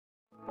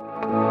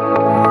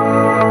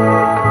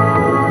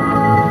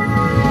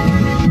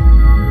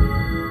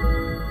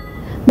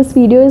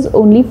this video is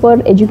only for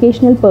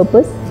educational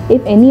purpose.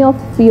 If any of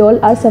you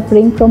all are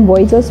suffering from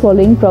voice or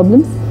swallowing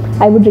problems,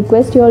 I would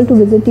request you all to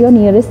visit your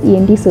nearest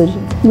ENT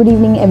surgeon. Good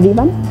evening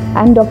everyone.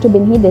 I am Dr.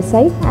 BINHI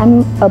Desai. I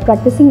am a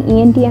practicing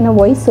ENT and a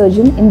voice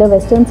surgeon in the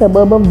western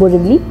suburb of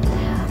Borivali.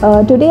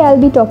 Today I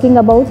will be talking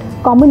about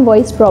common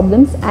voice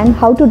problems and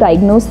how to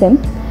diagnose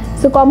them.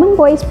 So common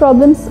voice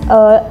problems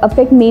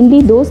affect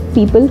mainly those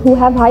people who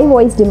have high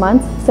voice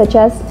demands, such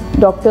as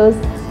doctors,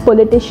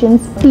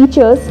 politicians,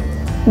 teachers.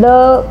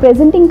 The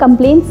presenting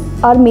complaints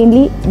are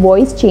mainly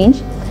voice change.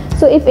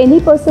 So if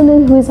any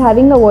person who is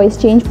having a voice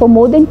change for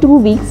more than 2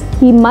 weeks,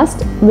 he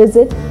must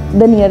visit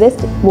the nearest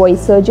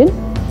voice surgeon.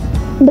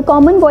 The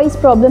common voice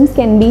problems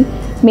can be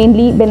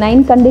mainly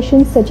benign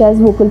conditions such as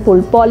vocal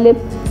fold polyp,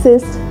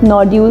 cysts,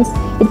 nodules.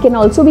 It can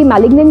also be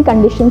malignant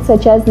conditions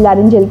such as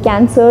laryngeal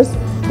cancers.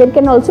 There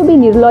can also be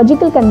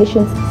neurological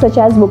conditions such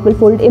as vocal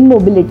fold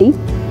immobility.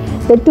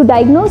 To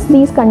diagnose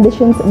these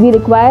conditions, we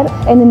require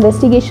an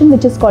investigation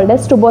which is called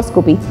as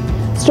stroboscopy.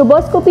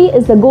 Stroboscopy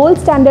is the gold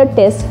standard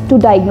test to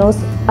diagnose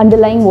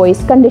underlying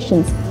voice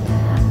conditions.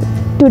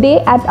 Today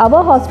at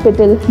our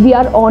hospital, we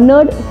are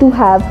honored to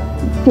have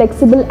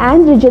flexible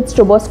and rigid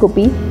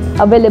stroboscopy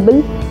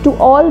available to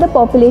all the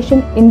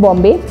population in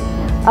Bombay.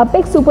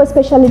 Apex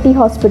Superspeciality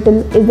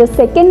Hospital is the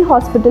second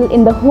hospital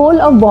in the whole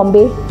of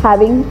Bombay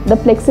having the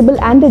flexible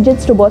and rigid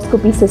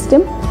stroboscopy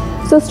system.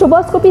 So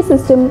stroboscopy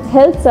system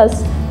helps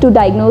us to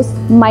diagnose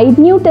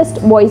minutest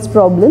voice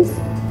problems.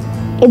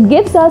 It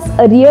gives us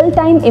a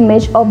real-time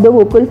image of the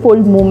vocal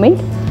fold movement.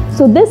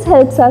 So this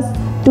helps us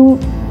to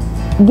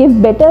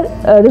give better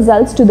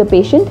results to the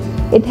patient.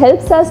 It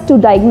helps us to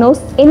diagnose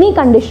any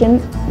condition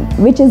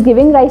which is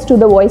giving rise to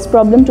the voice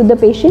problem to the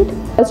patient.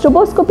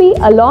 Stroboscopy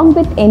along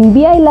with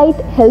NBI light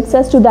helps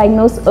us to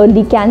diagnose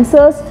early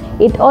cancers.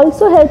 It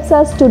also helps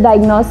us to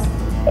diagnose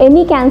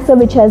any cancer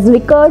which has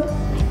recurred.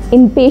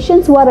 In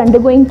patients who are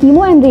undergoing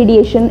chemo and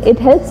radiation, it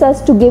helps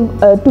us to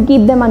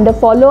keep them under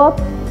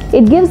follow-up.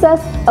 It gives us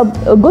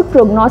a good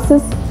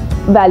prognosis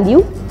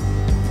value.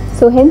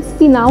 So hence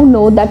we now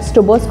know that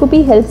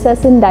stroboscopy helps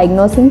us in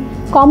diagnosing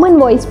common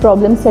voice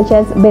problems such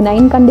as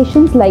benign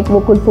conditions like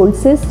vocal fold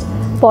cysts,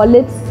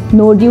 polyps,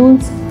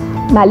 nodules,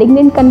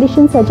 malignant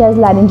conditions such as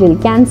laryngeal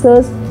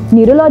cancers,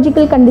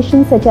 neurological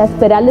conditions such as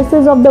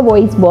paralysis of the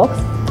voice box,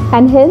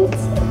 and hence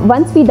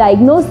once we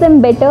diagnose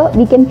them better,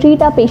 we can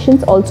treat our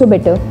patients also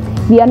better.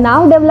 We are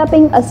now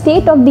developing a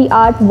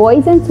state-of-the-art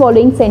voice and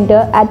swallowing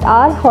center at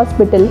our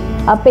hospital,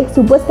 Apex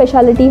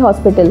Superspeciality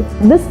Hospital.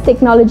 This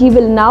technology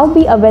will now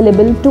be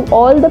available to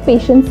all the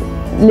patients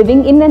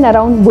living in and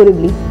around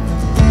Borivali.